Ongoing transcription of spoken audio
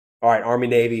All right,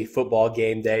 Army-Navy football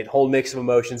game day. Whole mix of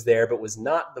emotions there, but was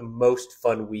not the most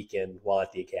fun weekend while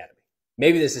at the academy.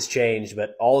 Maybe this has changed,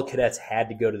 but all cadets had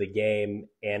to go to the game,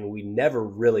 and we never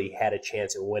really had a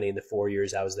chance at winning the 4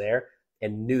 years I was there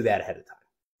and knew that ahead of time.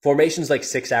 Formation's like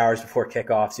 6 hours before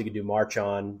kickoff, so you can do march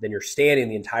on. Then you're standing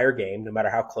the entire game, no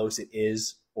matter how close it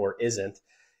is or isn't.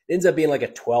 It ends up being like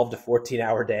a 12 to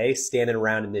 14-hour day standing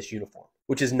around in this uniform,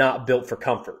 which is not built for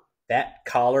comfort. That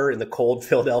collar in the cold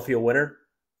Philadelphia winter,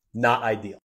 not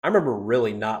ideal. I remember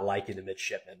really not liking the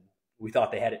midshipmen. We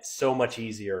thought they had it so much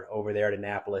easier over there at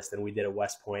Annapolis than we did at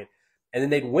West Point. And then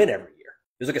they'd win every year.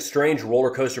 It was like a strange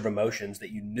roller coaster of emotions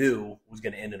that you knew was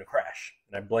going to end in a crash.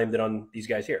 And I blamed it on these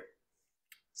guys here.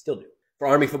 Still do. For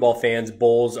Army football fans,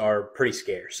 bowls are pretty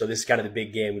scarce. So this is kind of the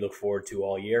big game we look forward to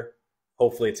all year.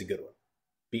 Hopefully it's a good one.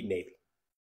 Beat Navy.